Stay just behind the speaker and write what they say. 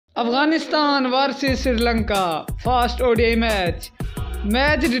Afghanistan versus Sri Lanka first ODI match.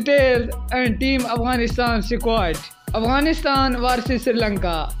 Match details and team Afghanistan squad. Afghanistan versus Sri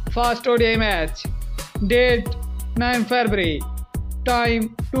Lanka first ODI match. Date 9 February.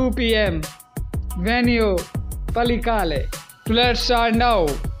 Time 2 p.m. Venue Palikale. Let's start now.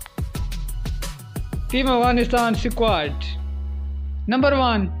 Team Afghanistan squad. Number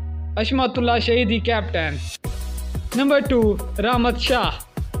 1 Ashmatullah Shahidi captain. Number 2 Rahmat Shah.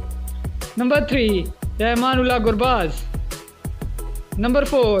 Number 3 Rahmanullah Gurbaz. Number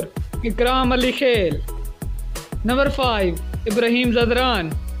 4 Ikram Ali Khail. Number 5 Ibrahim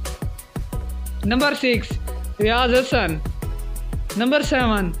Zadran. Number 6 Riaz Hassan. Number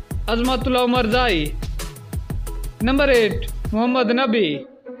 7 Azmatullah Umarzai. Number 8 Muhammad Nabi.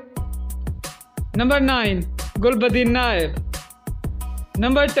 Number 9 Gulbadin Naib.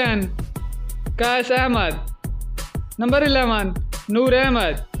 Number 10 Qais Ahmad. Number 11 Noor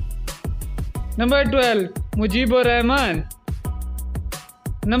Ahmad. Number 12 Mujibur Rahman.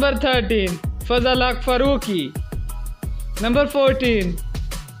 Number 13 Fazal Haq Farooqi. Number 14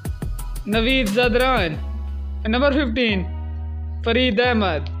 Naveed Zadran. And number 15 Fareed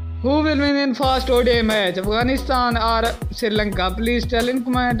Ahmad. Who will win in first ODI match, Afghanistan or Sri Lanka? Please tell in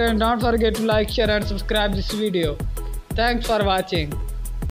comment and don't forget to like, share and subscribe this video. Thanks for watching.